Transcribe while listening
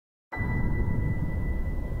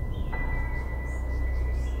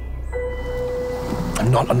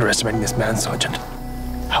not underestimating this man, Sergeant.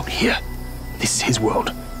 Out here, this is his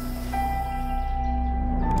world.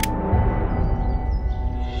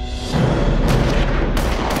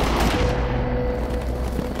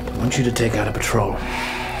 I want you to take out a patrol.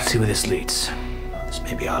 See where this leads. This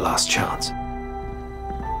may be our last chance.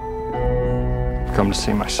 Come to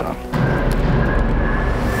see my son.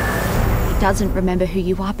 He doesn't remember who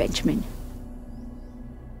you are, Benjamin.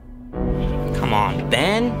 Come on,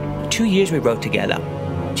 Ben. 2 years we rode together.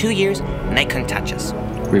 2 years, and they couldn't touch us.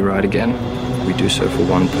 We ride again. We do so for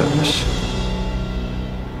one purpose.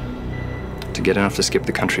 To get enough to skip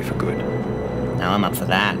the country for good. Now I'm up for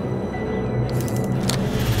that.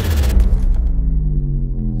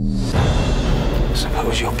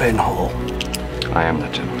 Suppose you're Ben Hall. I am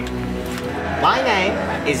that gentleman. My name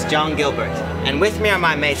is John Gilbert, and with me are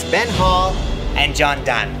my mates Ben Hall and John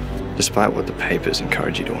Dunn. Despite what the papers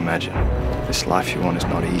encourage you to imagine, this life you want is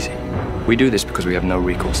not easy. We do this because we have no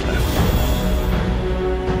recourse left.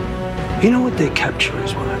 You know what their capture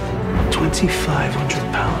is worth?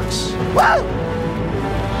 £2,500. Whoa!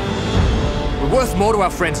 We're worth more to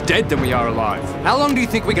our friends dead than we are alive. How long do you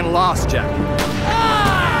think we can last, Jack?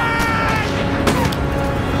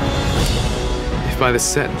 If by the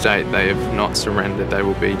set date they have not surrendered, they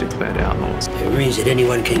will be declared outlaws. It means that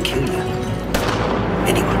anyone can kill you.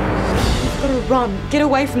 Anyone. You've got to run. Get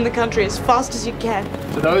away from the country as fast as you can.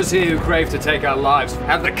 For those here who crave to take our lives,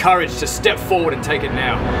 have the courage to step forward and take it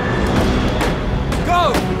now.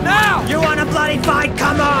 Go! Now! You want a bloody fight?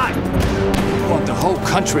 Come on! You want the whole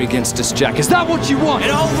country against us, Jack. Is that what you want?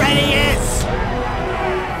 It already is!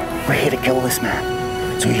 We're here to kill this man.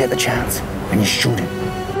 So you get the chance, and you shoot him.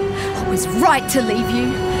 I was right to leave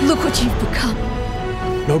you. Look what you've become.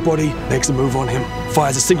 Nobody makes a move on him,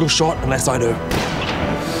 fires a single shot unless I do.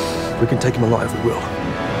 We can take him alive, we will.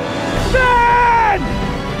 Ben!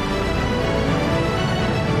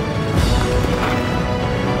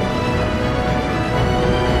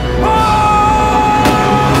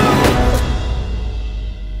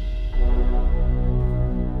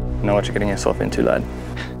 Know what you're getting yourself into, lad.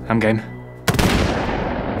 I'm game.